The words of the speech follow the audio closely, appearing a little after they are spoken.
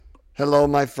Hello,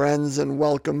 my friends, and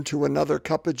welcome to another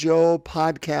Cup of Joe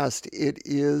podcast. It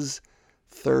is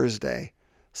Thursday,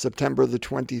 September the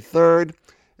 23rd,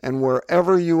 and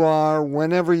wherever you are,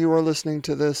 whenever you are listening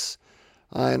to this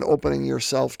and opening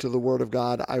yourself to the Word of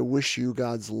God, I wish you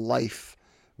God's life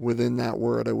within that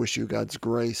Word. I wish you God's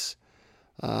grace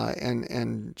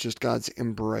and just God's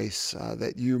embrace,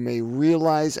 that you may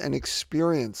realize and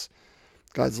experience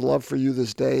God's love for you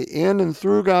this day in and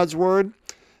through God's Word,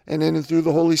 and in and through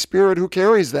the Holy Spirit who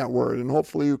carries that word, and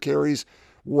hopefully who carries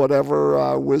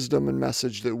whatever wisdom and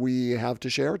message that we have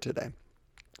to share today.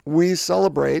 We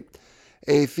celebrate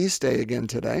a feast day again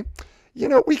today. You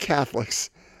know, we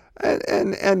Catholics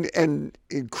and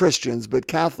Christians, but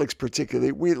Catholics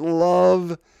particularly, we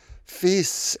love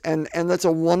feasts, and that's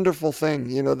a wonderful thing,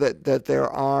 you know, that there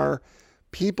are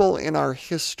people in our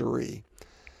history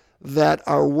that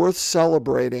are worth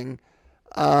celebrating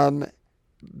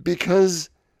because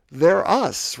they're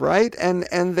us, right? And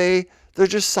they're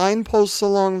just signposts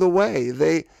along the way.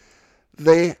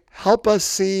 They help us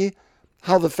see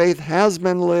how the faith has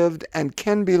been lived and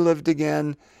can be lived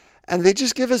again, and they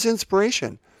just give us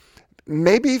inspiration.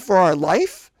 Maybe for our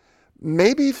life,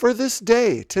 maybe for this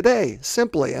day, today,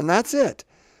 simply, and that's it.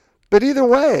 But either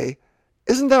way,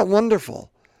 isn't that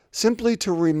wonderful? Simply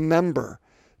to remember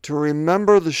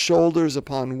the shoulders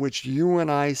upon which you and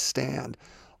I stand.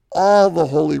 All the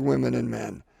holy women and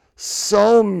men,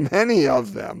 so many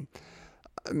of them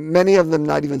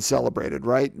not even celebrated,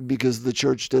 right? Because the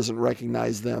church doesn't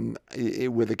recognize them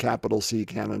with a capital C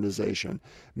canonization.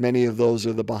 Many of those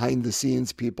are the behind the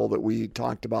scenes people that we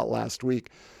talked about last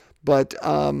week. But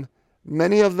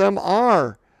many of them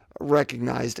are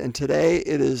recognized. And today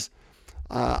it is,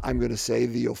 I'm going to say,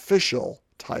 the official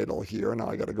title here. Now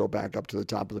I got to go back up to the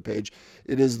top of the page.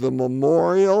 It is the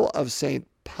Memorial of St.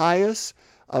 Pius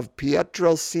of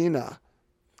Pietrelcina,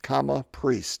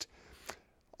 priest.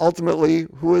 Ultimately,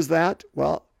 who is that?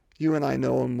 Well, you and I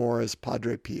know him more as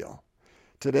Padre Pio.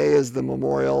 Today is the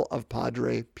memorial of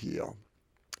Padre Pio.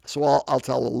 So I'll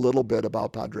tell a little bit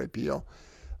about Padre Pio,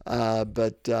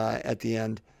 but at the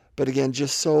end. But again,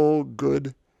 just so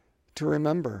good to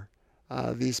remember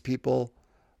these people,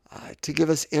 to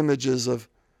give us images of,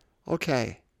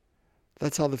 okay,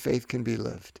 that's how the faith can be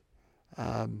lived.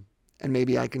 And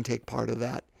maybe I can take part of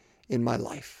that in my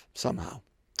life somehow.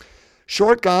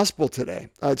 Short gospel today.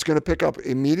 It's going to pick up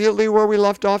immediately where we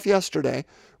left off yesterday,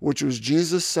 which was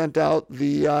Jesus sent out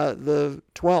the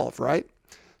 12, right?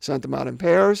 Sent them out in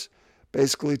pairs,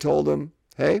 basically told them,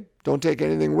 hey, don't take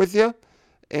anything with you,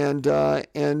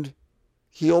 and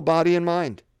heal body and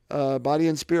mind, body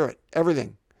and spirit,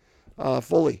 everything,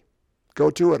 fully. Go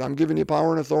to it. I'm giving you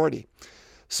power and authority.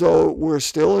 So we're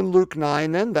still in Luke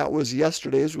 9 then. That was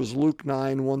yesterday's, was Luke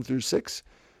 9, 1 through 6.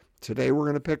 Today we're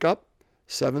going to pick up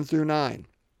 7 through 9.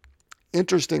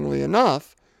 Interestingly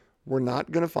enough, we're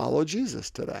not going to follow Jesus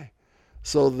today.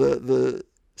 So the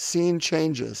scene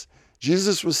changes.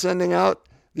 Jesus was sending out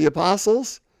the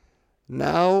apostles.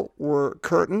 Now we're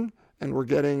curtain, and we're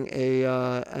getting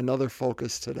another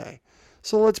focus today.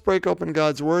 So let's break open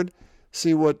God's Word,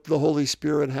 see what the Holy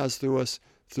Spirit has through us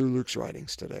through Luke's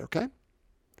writings today, okay?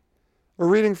 A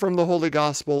reading from the Holy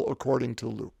Gospel according to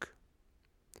Luke.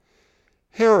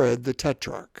 Herod the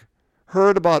Tetrarch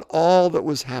heard about all that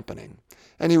was happening,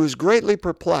 and he was greatly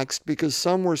perplexed because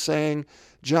some were saying,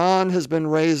 John has been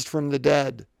raised from the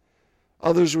dead.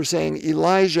 Others were saying,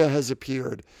 Elijah has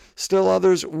appeared. Still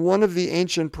others, one of the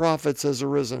ancient prophets has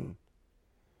arisen.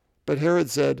 But Herod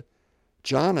said,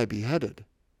 John I beheaded.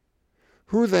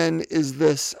 Who then is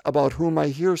this about whom I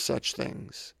hear such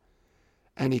things?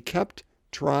 And he kept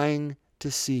trying to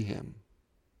see him.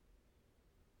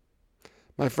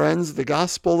 My friends, the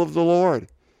gospel of the Lord.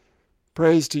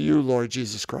 Praise to you, Lord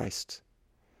Jesus Christ.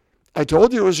 I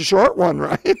told you it was a short one,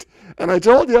 right? And I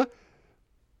told you,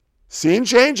 scene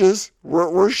changes.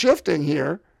 We're shifting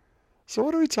here. So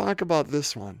what do we talk about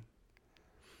this one?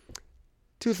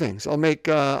 Two things. I'll make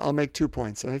 2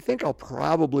 points, and I think I'll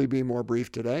probably be more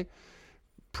brief today.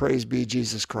 Praise be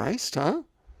Jesus Christ, huh?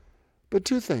 But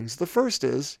 2 things. The first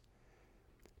is,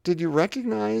 did you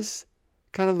recognize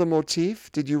kind of the motif?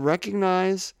 Did you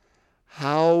recognize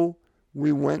how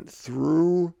we went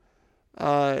through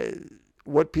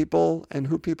what people and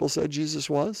who people said Jesus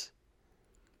was?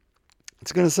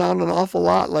 It's going to sound an awful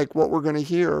lot like what we're going to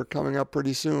hear coming up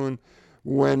pretty soon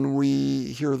when we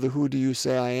hear the who do you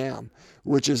say I am,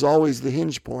 which is always the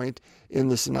hinge point in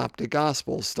the Synoptic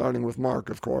Gospels, starting with Mark,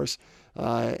 of course.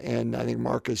 And I think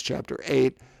Mark is chapter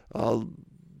 8.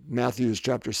 Matthew is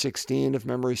chapter 16, if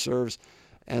memory serves.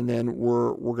 And then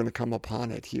we're going to come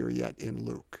upon it here yet in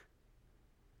Luke.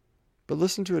 But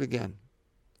listen to it again.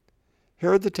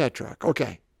 Herod the Tetrarch.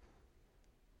 Okay.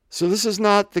 So this is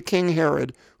not the King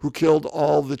Herod who killed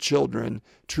all the children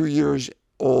 2 years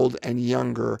old and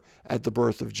younger at the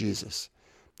birth of Jesus.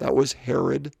 That was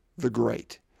Herod the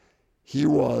Great. He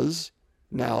was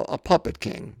now a puppet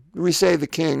king. We say the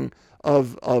king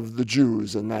of the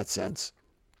Jews in that sense.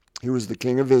 He was the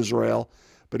king of Israel,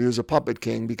 but he was a puppet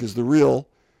king because the real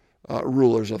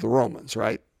rulers are the Romans,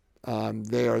 right?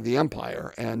 They are the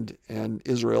empire, and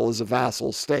Israel is a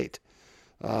vassal state.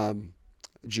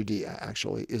 Judea,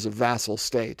 actually, is a vassal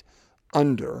state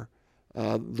under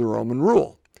the Roman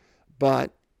rule.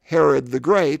 But Herod the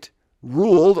Great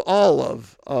ruled all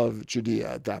of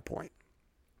Judea at that point.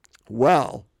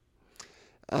 Well,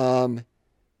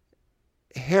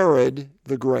 Herod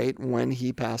the Great, when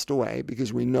he passed away,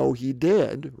 because we know he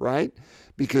did, right?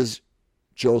 Because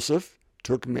Joseph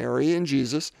took Mary and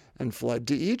Jesus and fled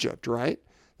to Egypt, right?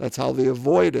 That's how they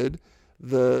avoided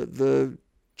the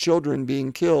children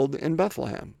being killed in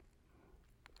Bethlehem.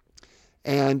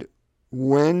 And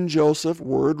when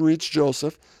word reached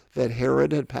Joseph that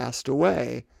Herod had passed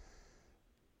away,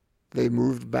 they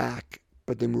moved back,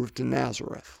 but they moved to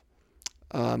Nazareth.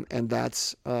 And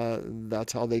that's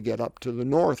how they get up to the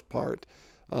north part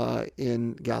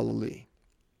in Galilee.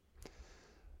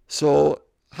 So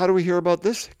how do we hear about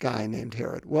this guy named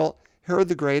Herod? Well, Herod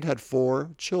the Great had 4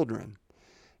 children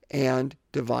and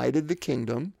divided the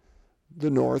kingdom, the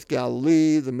north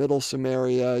Galilee, the middle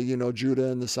Samaria,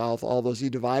 Judah and the south, all those. He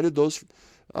divided those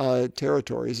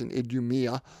territories in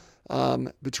Idumea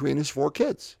between his 4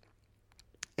 kids.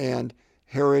 And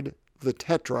Herod the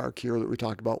Tetrarch here that we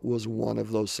talked about was one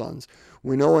of those sons.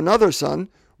 We know another son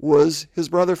was his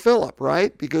brother Philip,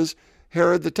 right? Because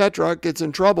Herod the Tetrarch gets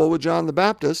in trouble with John the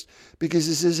Baptist because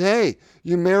he says, hey,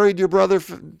 you married your brother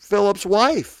Philip's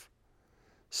wife.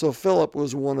 So Philip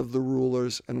was one of the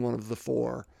rulers and one of the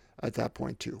 4 at that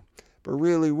point too. But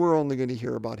really, we're only going to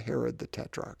hear about Herod the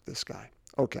Tetrarch, this guy.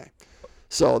 Okay,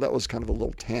 so that was kind of a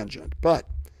little tangent. But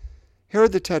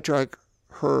Herod the Tetrarch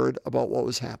heard about what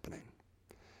was happening.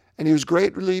 And he was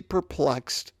greatly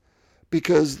perplexed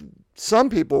because some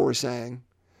people were saying,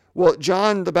 well,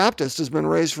 John the Baptist has been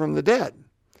raised from the dead.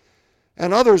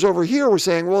 And others over here were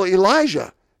saying, well,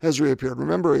 Elijah has reappeared.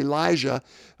 Remember, Elijah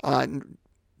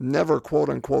never, quote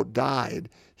unquote, died.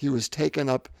 He was taken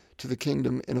up to the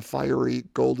kingdom in a fiery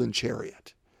golden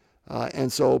chariot.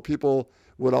 And so people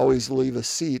would always leave a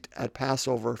seat at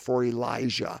Passover for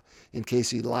Elijah in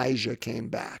case Elijah came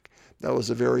back. That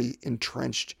was a very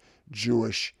entrenched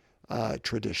Jewish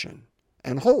tradition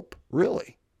and hope,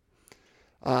 really.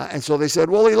 And so they said,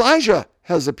 well, Elijah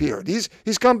has appeared.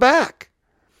 He's come back.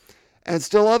 And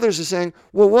still others are saying,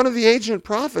 well, one of the ancient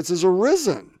prophets has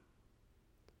arisen.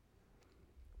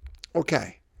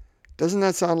 Okay, doesn't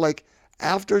that sound like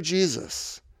after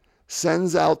Jesus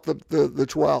sends out the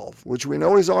 12, which we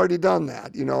know he's already done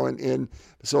that,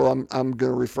 so I'm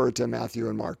going to refer to Matthew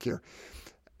and Mark here.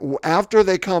 After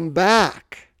they come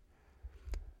back,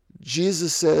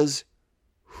 Jesus says,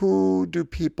 who do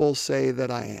people say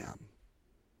that I am?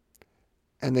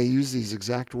 And they use these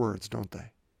exact words, don't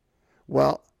they?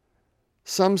 Well,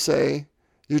 some say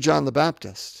you're John the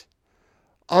Baptist.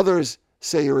 Others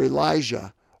say you're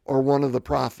Elijah or one of the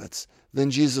prophets. Then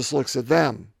Jesus looks at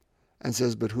them and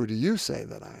says, but who do you say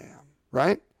that I am?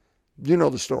 Right? You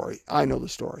know the story. I know the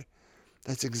story.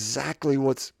 That's exactly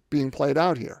what's being played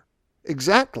out here.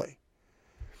 Exactly.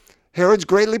 Herod's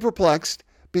greatly perplexed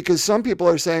because some people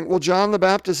are saying, well, John the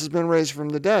Baptist has been raised from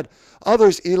the dead.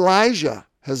 Others, Elijah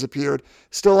has appeared.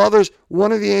 Still others,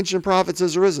 one of the ancient prophets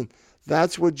has arisen.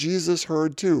 That's what Jesus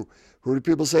heard too. Who do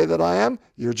people say that I am?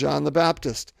 You're John the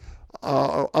Baptist.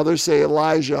 Others say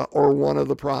Elijah or one of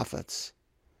the prophets.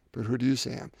 But who do you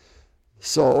say I am?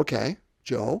 So, okay,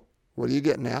 Joe, what are you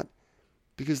getting at?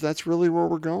 Because that's really where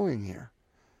we're going here.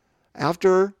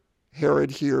 After Herod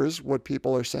hears what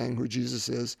people are saying who Jesus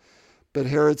is, but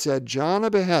Herod said, John a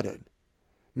beheaded,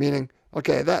 meaning,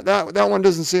 okay, that one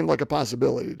doesn't seem like a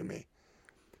possibility to me.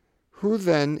 Who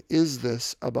then is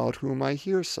this about whom I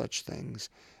hear such things?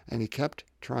 And he kept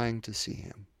trying to see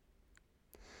him.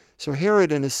 So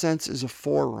Herod, in a sense, is a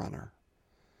forerunner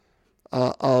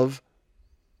of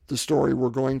the story we're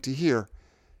going to hear.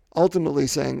 Ultimately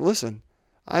saying, listen,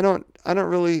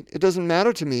 it doesn't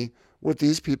matter to me what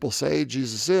these people say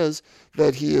Jesus is,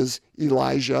 that he is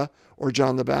Elijah or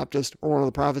John the Baptist or one of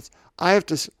the prophets. I have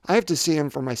to see him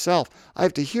for myself. I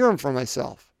have to hear him for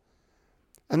myself.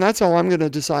 And that's how I'm going to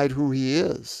decide who he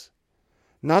is.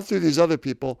 Not through these other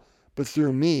people, but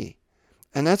through me.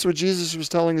 And that's what Jesus was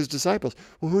telling his disciples.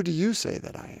 Well, who do you say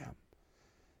that I am?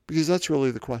 Because that's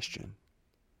really the question.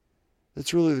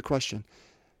 That's really the question.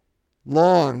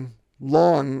 Long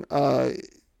long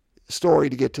story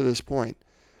to get to this point.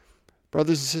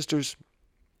 Brothers and sisters,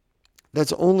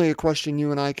 that's only a question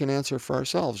you and I can answer for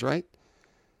ourselves, right?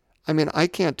 I mean, I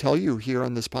can't tell you here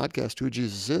on this podcast who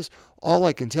Jesus is. All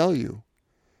I can tell you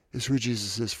is who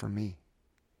Jesus is for me.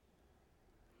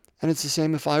 And it's the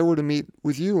same if I were to meet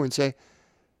with you and say,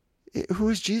 who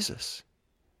is Jesus?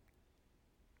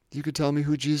 You could tell me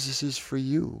who Jesus is for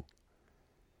you.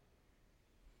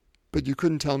 But you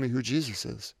couldn't tell me who Jesus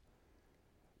is.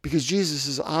 Because Jesus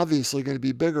is obviously going to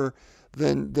be bigger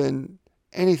than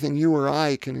anything you or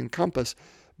I can encompass.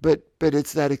 But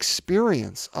it's that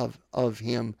experience of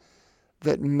him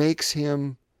that makes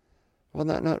him, well,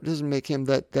 not doesn't make him,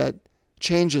 that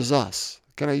changes us.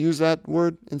 Can I use that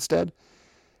word instead?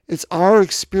 It's our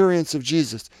experience of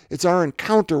Jesus. It's our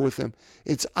encounter with him.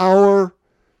 It's our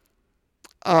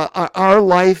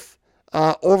life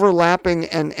overlapping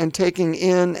and taking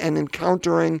in and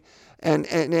encountering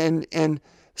and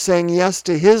saying yes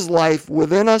to his life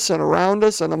within us and around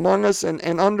us and among us and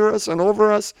under us and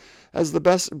over us, as the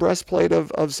best breastplate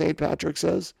of St. Patrick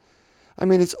says. I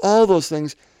mean, it's all those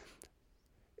things.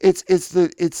 It's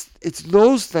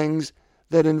those things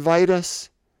that invite us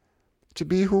to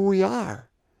be who we are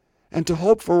and to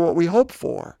hope for what we hope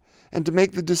for and to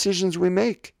make the decisions we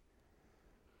make.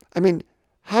 I mean,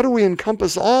 how do we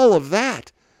encompass all of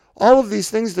that, all of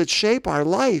these things that shape our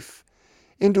life,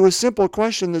 into a simple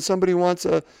question that somebody wants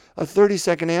a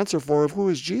 30-second answer for of who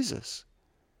is Jesus?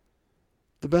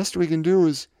 The best we can do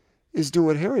is do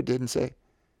what Herod did and say,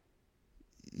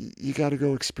 you got to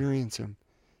go experience him.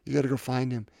 You got to go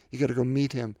find him. You got to go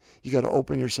meet him. You got to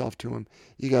open yourself to him.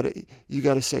 You got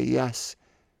to say yes.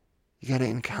 You got to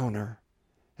encounter.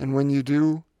 And when you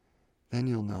do, then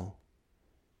you'll know.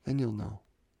 Then you'll know.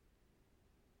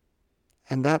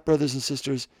 And that, brothers and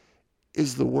sisters,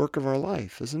 is the work of our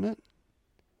life, isn't it?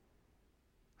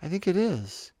 I think it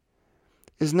is.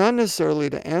 It's not necessarily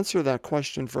to answer that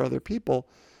question for other people,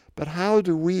 but how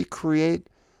do we create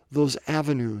those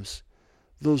avenues?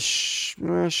 Those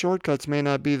shortcuts may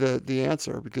not be the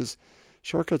answer, because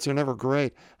shortcuts are never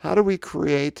great. How do we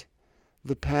create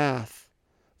the path,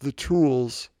 the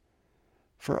tools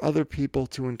for other people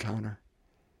to encounter?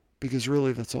 Because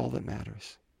really, that's all that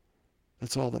matters.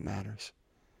 That's all that matters.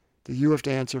 That you have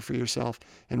to answer for yourself,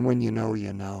 and when you know,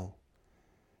 you know.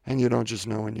 And you don't just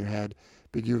know in your head,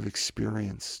 but you've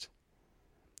experienced.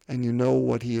 And you know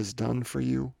what he has done for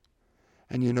you,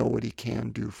 and you know what he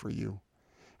can do for you.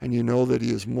 And you know that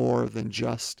he is more than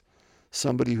just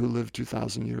somebody who lived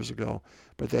 2,000 years ago,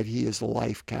 but that he is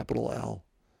life, capital L,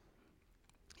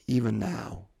 even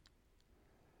now.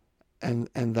 And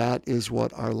that is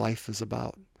what our life is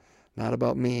about. Not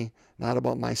about me, not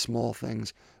about my small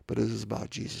things, but it is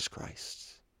about Jesus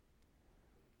Christ.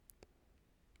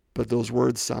 But those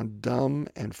words sound dumb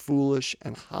and foolish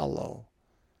and hollow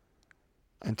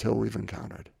until we've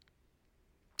encountered.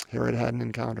 Herod hadn't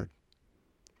encountered,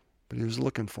 but he was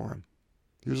looking for him.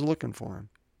 He was looking for him.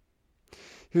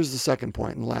 Here's the second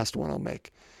point and last one I'll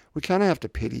make. We kind of have to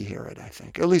pity Herod, I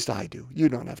think. At least I do. You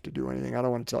don't have to do anything. I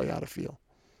don't want to tell you how to feel.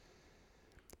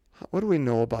 What do we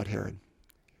know about Herod?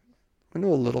 We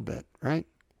know a little bit, right?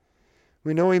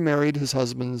 We know he married his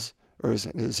husband's, or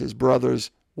his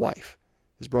brother's wife.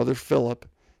 His brother Philip,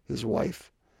 his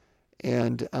wife,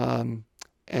 and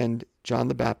John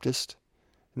the Baptist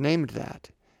named that.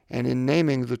 And in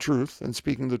naming the truth and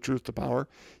speaking the truth to power,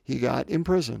 he got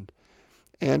imprisoned.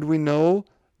 And we know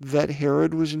that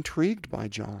Herod was intrigued by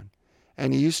John,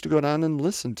 and he used to go down and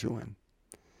listen to him.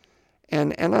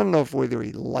 And I don't know whether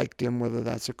he liked him, whether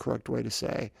that's a correct way to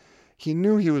say. He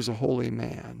knew he was a holy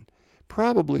man,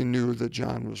 probably knew that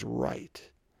John was right.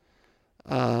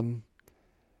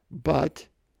 But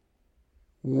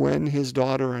when his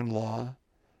daughter-in-law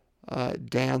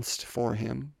danced for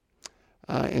him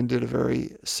and did a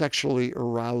very sexually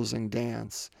arousing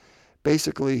dance,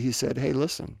 basically he said, hey,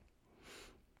 listen,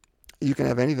 you can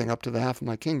have anything up to the half of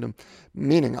my kingdom,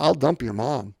 meaning I'll dump your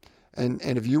mom. And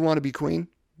if you want to be queen,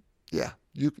 yeah,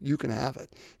 you can have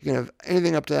it. You can have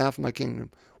anything up to half of my kingdom.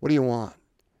 What do you want?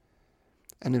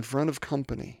 And in front of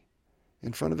company,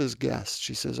 in front of his guests,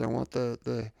 she says, I want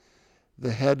the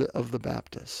head of the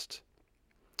Baptist.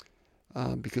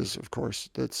 Because, of course,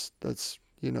 that's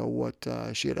what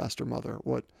she had asked her mother,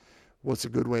 what's a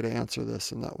good way to answer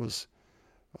this? And that was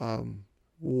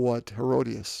what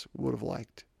Herodias would have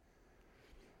liked.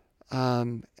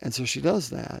 And so she does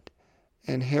that.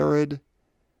 And Herod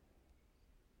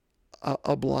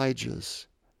obliges,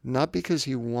 not because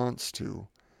he wants to,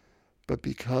 but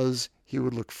because he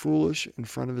would look foolish in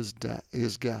front of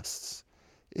his guests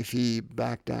if he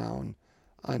backed down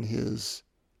on his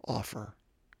offer.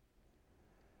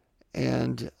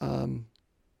 And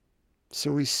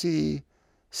so we see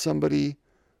somebody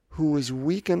who was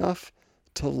weak enough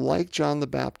to like John the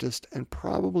Baptist and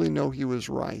probably know he was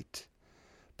right,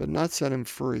 but not set him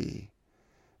free,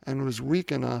 and was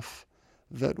weak enough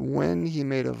that when he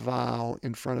made a vow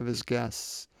in front of his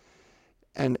guests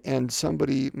and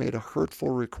somebody made a hurtful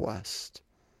request,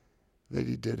 that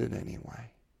he did it anyway.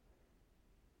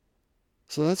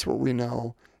 So that's what we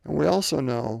know. And we also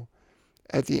know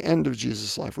at the end of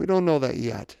Jesus' life, we don't know that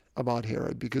yet about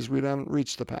Herod because we haven't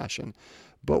reached the Passion,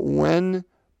 but when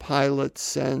Pilate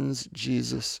sends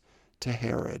Jesus to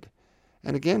Herod,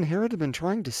 and again, Herod had been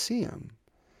trying to see him.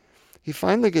 He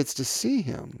finally gets to see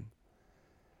him,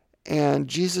 and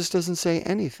Jesus doesn't say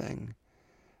anything,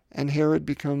 and Herod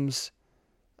becomes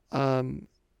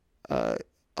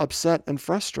upset and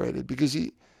frustrated because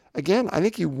I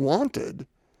think he wanted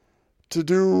to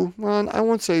do, well, I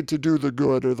won't say to do the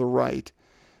good or the right,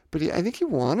 but I think he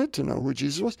wanted to know who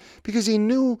Jesus was because he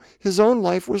knew his own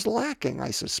life was lacking,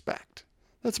 I suspect.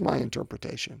 That's my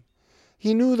interpretation.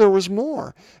 He knew there was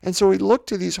more. And so he looked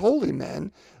to these holy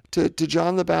men, to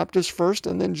John the Baptist first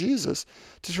and then Jesus,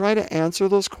 to try to answer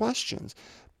those questions.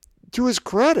 To his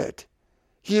credit,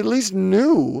 he at least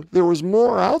knew there was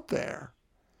more out there.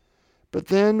 But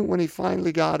then when he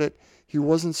finally got it, he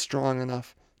wasn't strong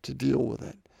enough to deal with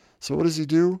it. So what does he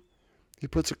do? He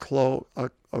puts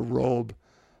a robe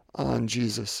on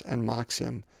Jesus and mocks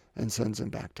him and sends him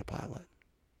back to Pilate.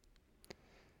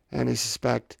 And I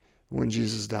suspect when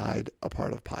Jesus died, a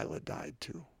part of Pilate died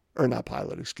too. Or not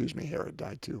Pilate, Herod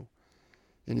died too,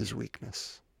 in his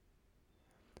weakness.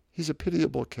 He's a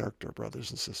pitiable character, brothers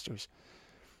and sisters.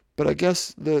 But I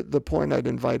guess the point I'd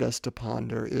invite us to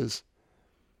ponder is,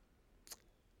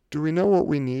 do we know what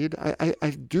we need?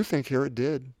 I do think Herod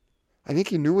did. I think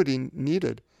he knew what he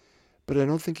needed, but I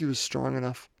don't think he was strong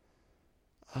enough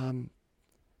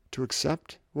to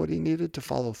accept what he needed, to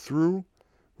follow through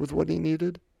with what he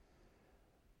needed.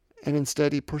 And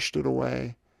instead he pushed it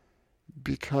away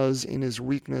because in his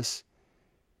weakness,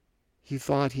 he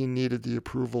thought he needed the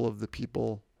approval of the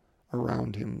people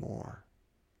around him more.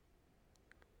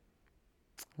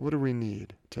 What do we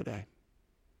need today?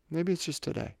 Maybe it's just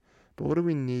today, but what do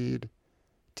we need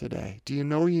today? Do you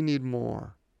know you need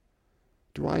more?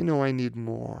 Do I know I need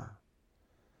more?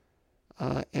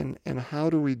 And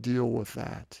how do we deal with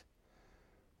that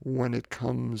when it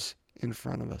comes in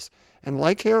front of us? And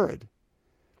like Herod,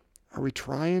 are we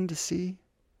trying to see?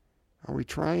 Are we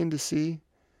trying to see?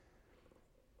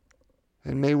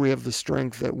 And may we have the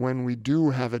strength that when we do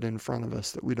have it in front of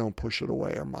us, that we don't push it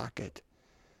away or mock it.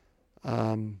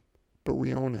 But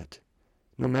we own it.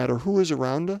 No matter who is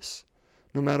around us,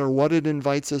 no matter what it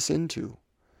invites us into,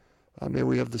 may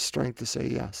we have the strength to say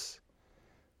yes.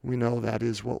 We know that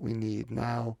is what we need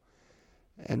now,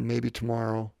 and maybe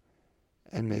tomorrow,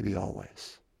 and maybe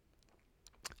always.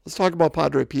 Let's talk about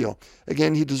Padre Pio.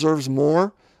 Again, he deserves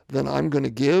more than I'm going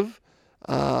to give,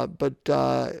 but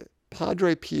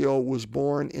Padre Pio was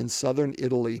born in southern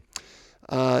Italy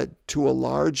to a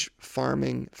large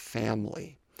farming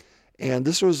family. And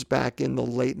this was back in the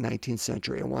late 19th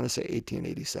century. I want to say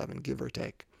 1887, give or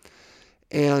take.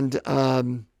 And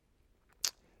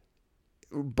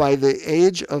by the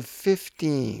age of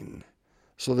 15,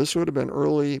 so this would have been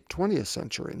early 20th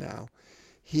century now,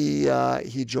 he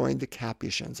joined the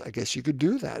Capuchins. I guess you could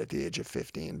do that at the age of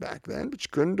 15 back then, but you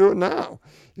couldn't do it now.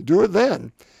 You do it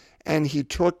then. And he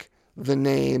took the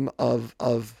name of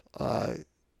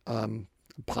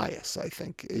Pius, I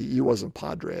think. He wasn't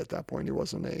padre at that point. He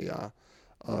wasn't a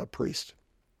priest.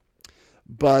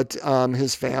 But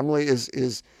his family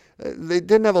they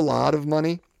didn't have a lot of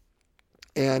money.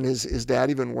 And his dad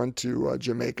even went to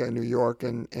Jamaica, New York,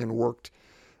 and worked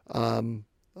a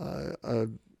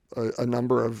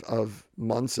number of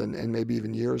months and maybe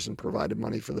even years and provided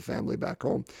money for the family back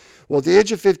home. Well, at the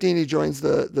age of 15, he joins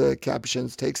the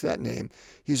Capuchins, takes that name.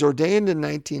 He's ordained in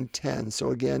 1910.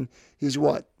 So again, he's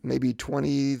maybe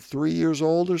 23 years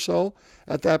old or so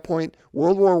at that point.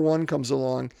 World War I comes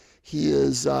along. He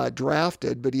is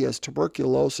drafted, but he has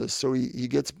tuberculosis. So he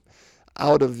gets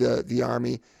out of the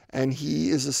army, and he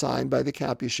is assigned by the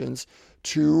Capuchins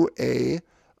to a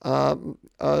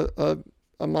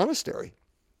monastery,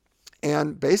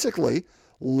 and basically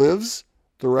lives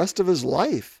the rest of his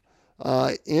life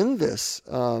in this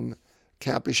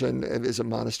Capuchin. Is a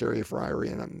monastery, a friary,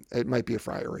 and it might be a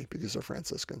friary because they're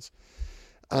Franciscans.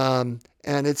 And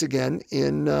it's again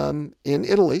in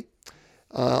Italy,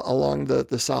 along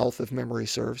the south, if memory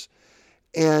serves.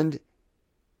 And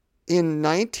in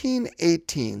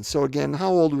 1918, so again,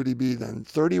 how old would he be then?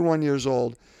 31 years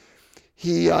old.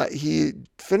 He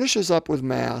finishes up with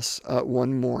Mass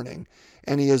one morning,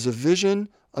 and he has a vision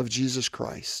of Jesus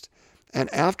Christ.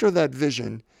 And after that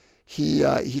vision,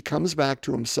 he comes back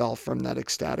to himself from that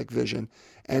ecstatic vision,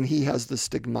 and he has the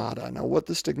stigmata. Now, what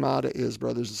the stigmata is,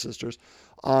 brothers and sisters,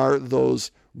 are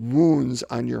those wounds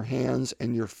on your hands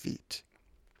and your feet.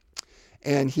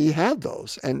 And he had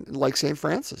those, and like St.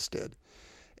 Francis did.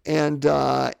 And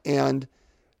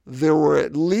there were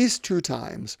at least 2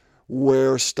 times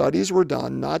where studies were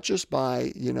done, not just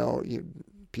by,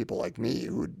 people like me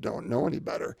who don't know any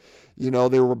better.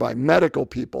 They were by medical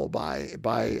people,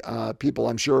 by people,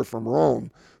 I'm sure, from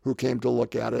Rome who came to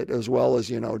look at it, as well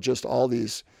as, just all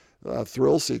these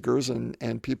thrill seekers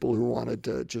and people who wanted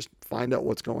to just find out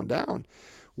what's going down.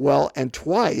 Well, and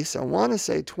twice, I want to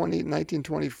say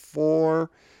 1924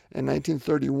 and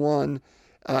 1931,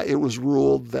 it was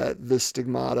ruled that the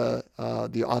stigmata,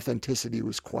 the authenticity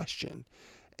was questioned,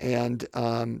 and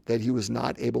that he was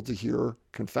not able to hear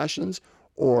confessions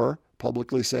or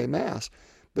publicly say Mass.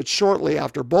 But shortly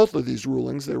after both of these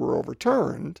rulings, they were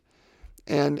overturned,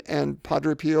 and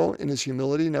Padre Pio, in his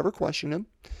humility, never questioned him,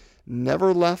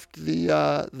 never left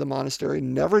the monastery,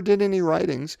 never did any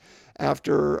writings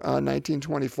after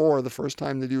 1924, the first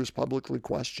time that he was publicly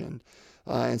questioned.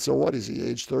 And so what is he,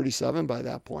 age 37 by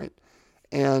that point?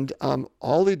 And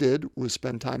all he did was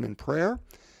spend time in prayer,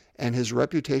 and his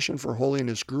reputation for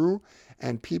holiness grew,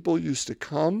 and people used to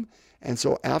come. And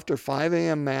so after 5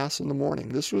 a.m. Mass in the morning,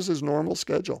 this was his normal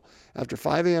schedule. After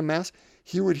 5 a.m. Mass,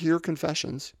 he would hear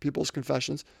confessions, people's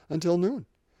confessions, until noon.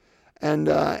 And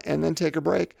then take a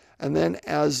break. And then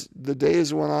as the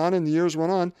days went on and the years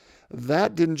went on,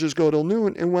 that didn't just go till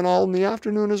noon. It went all in the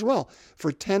afternoon as well.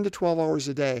 For 10 to 12 hours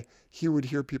a day, he would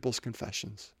hear people's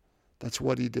confessions. That's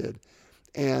what he did.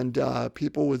 And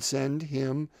people would send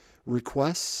him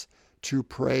requests to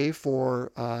pray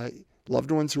for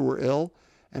loved ones who were ill,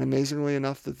 and amazingly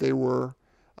enough, that they were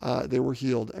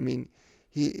healed. I mean,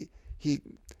 he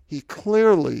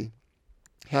clearly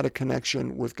had a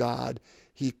connection with God.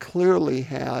 He clearly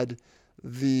had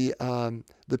the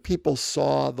people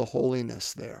saw the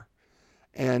holiness there,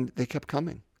 and they kept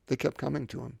coming. They kept coming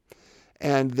to him.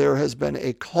 And there has been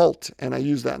a cult, and I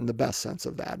use that in the best sense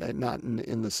of that, not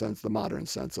in the sense, the modern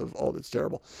sense of, oh, that's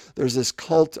terrible. There's this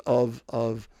cult of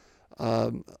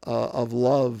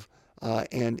love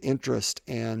and interest,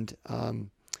 and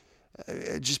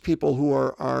just people who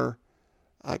are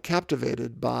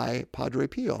captivated by Padre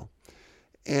Pio,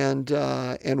 and he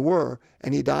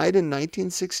died in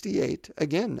 1968.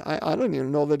 Again, I don't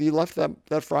even know that he left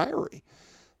that friary.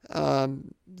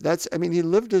 He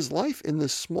lived his life in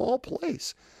this small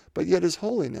place, but yet his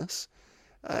holiness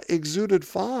exuded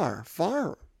far,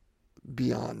 far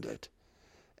beyond it,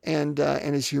 and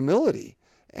his humility,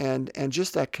 and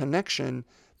just that connection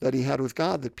that he had with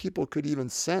God that people could even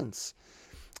sense.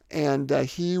 And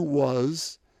he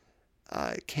was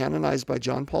canonized by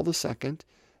John Paul II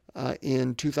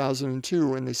in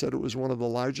 2002, and they said it was one of the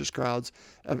largest crowds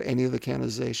of any of the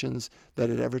canonizations that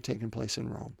had ever taken place in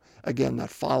Rome. Again, that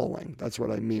following, that's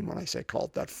what I mean when I say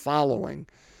cult, that following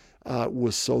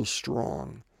was so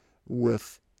strong,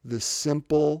 with this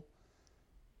simple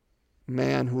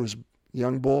man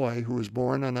young boy who was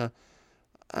born on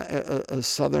a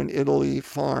southern Italy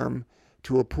farm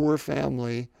to a poor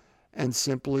family, and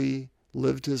simply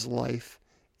lived his life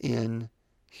in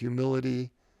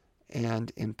humility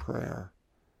and in prayer.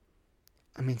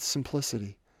 I mean,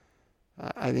 simplicity.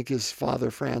 I think his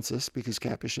father Francis, because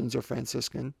Capuchins are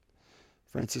Franciscan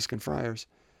friars,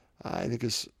 I think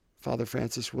his father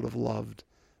Francis would have loved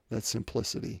that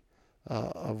simplicity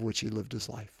of which he lived his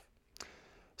life.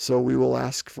 So we will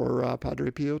ask for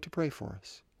Padre Pio to pray for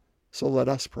us. So let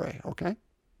us pray, okay?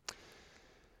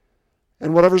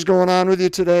 And whatever's going on with you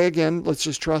today, again, let's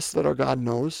just trust that our God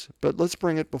knows, but let's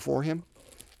bring it before him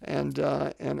and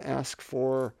ask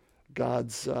for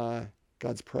God's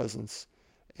presence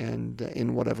and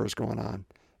in whatever's going on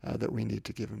that we need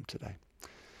to give him today.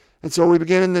 And so we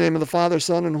begin in the name of the Father,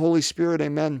 Son, and Holy Spirit,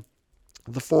 amen.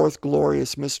 The fourth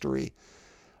glorious mystery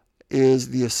is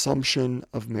the Assumption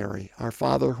of Mary. Our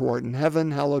Father, who art in heaven,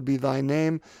 hallowed be thy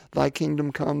name. Thy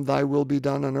kingdom come, thy will be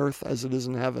done on earth as it is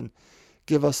in heaven.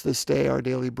 Give us this day our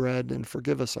daily bread, and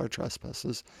forgive us our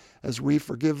trespasses, as we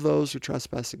forgive those who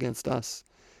trespass against us.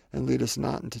 And lead us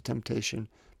not into temptation,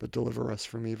 but deliver us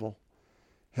from evil.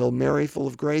 Hail Mary, full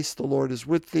of grace, the Lord is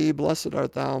with thee. Blessed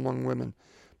art thou among women.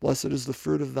 Blessed is the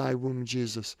fruit of thy womb,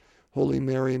 Jesus. Holy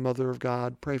Mary, Mother of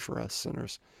God, pray for us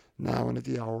sinners, now and at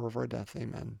the hour of our death.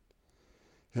 Amen.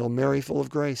 Hail Mary, full of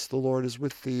grace, the Lord is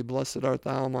with thee. Blessed art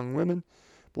thou among women.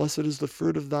 Blessed is the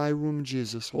fruit of thy womb,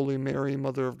 Jesus. Holy Mary,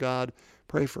 Mother of God,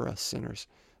 pray for us sinners,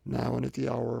 now and at the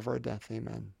hour of our death.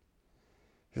 Amen.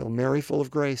 Hail Mary, full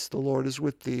of grace, the Lord is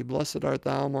with thee. Blessed art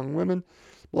thou among women.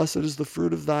 Blessed is the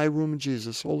fruit of thy womb,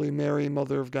 Jesus. Holy Mary,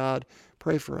 Mother of God,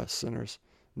 pray for us sinners,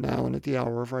 now and at the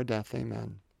hour of our death.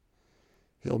 Amen.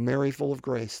 Hail Mary, full of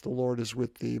grace, the Lord is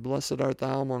with thee. Blessed art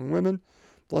thou among women.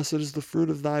 Blessed is the fruit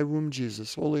of thy womb,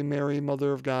 Jesus. Holy Mary,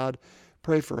 Mother of God,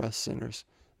 pray for us sinners,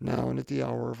 now and at the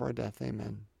hour of our death.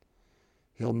 Amen.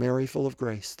 Hail Mary, full of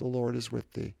grace, the Lord is with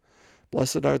thee.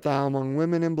 Blessed art thou among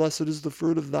women, and blessed is the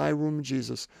fruit of thy womb,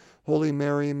 Jesus. Holy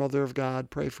Mary, Mother of God,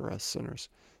 pray for us sinners,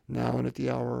 now and at the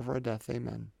hour of our death.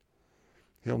 Amen.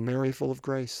 Hail Mary, full of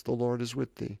grace, the Lord is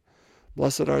with thee.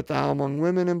 Blessed art thou among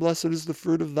women, and blessed is the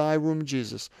fruit of thy womb,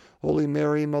 Jesus. Holy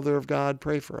Mary, Mother of God,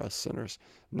 pray for us sinners,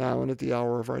 now and at the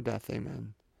hour of our death.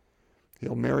 Amen.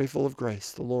 Hail Mary, full of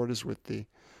grace, the Lord is with thee.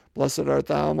 Blessed art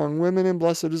thou among women, and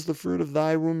blessed is the fruit of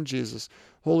thy womb, Jesus.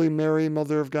 Holy Mary,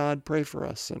 Mother of God, pray for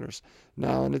us sinners,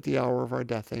 now and at the hour of our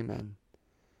death. Amen.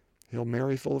 Hail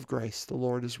Mary, full of grace, the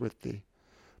Lord is with thee.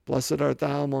 Blessed art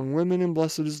thou among women, and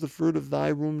blessed is the fruit of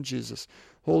thy womb, Jesus.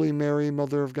 Holy Mary,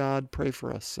 Mother of God, pray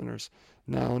for us sinners,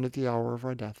 now and at the hour of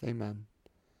our death. Amen.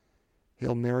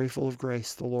 Hail Mary, full of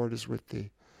grace, the Lord is with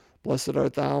thee. Blessed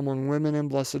art thou among women, and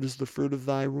blessed is the fruit of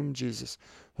thy womb, Jesus.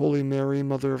 Holy Mary,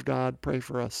 Mother of God, pray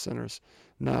for us sinners,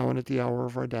 now and at the hour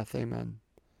of our death. Amen.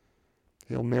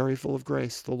 Hail Mary, full of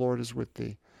grace, the Lord is with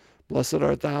thee. Blessed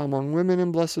art thou among women,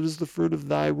 and blessed is the fruit of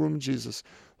thy womb, Jesus.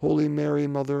 Holy Mary,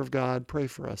 Mother of God, pray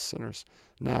for us sinners,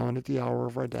 now and at the hour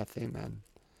of our death. Amen.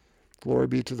 Glory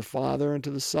be to the Father, and to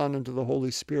the Son, and to the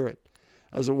Holy Spirit,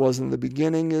 as it was in the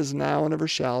beginning, is now, and ever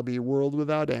shall be, world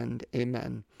without end.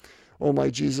 Amen. O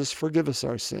my Jesus, forgive us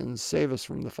our sins, save us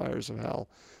from the fires of hell.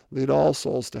 Lead all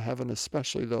souls to heaven,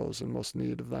 especially those in most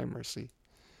need of thy mercy.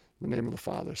 In the name of the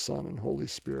Father, Son, and Holy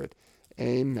Spirit.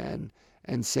 Amen.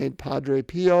 And Saint Padre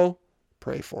Pio,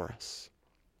 pray for us.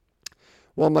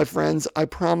 Well, my friends, I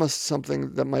promised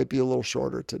something that might be a little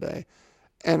shorter today,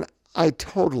 and I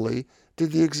totally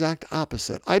did the exact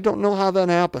opposite. I don't know how that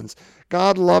happens.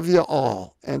 God love you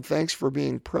all, and thanks for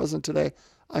being present today.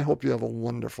 I hope you have a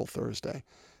wonderful Thursday.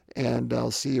 And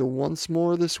I'll see you once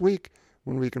more this week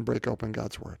when we can break open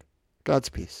God's Word. God's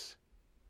peace.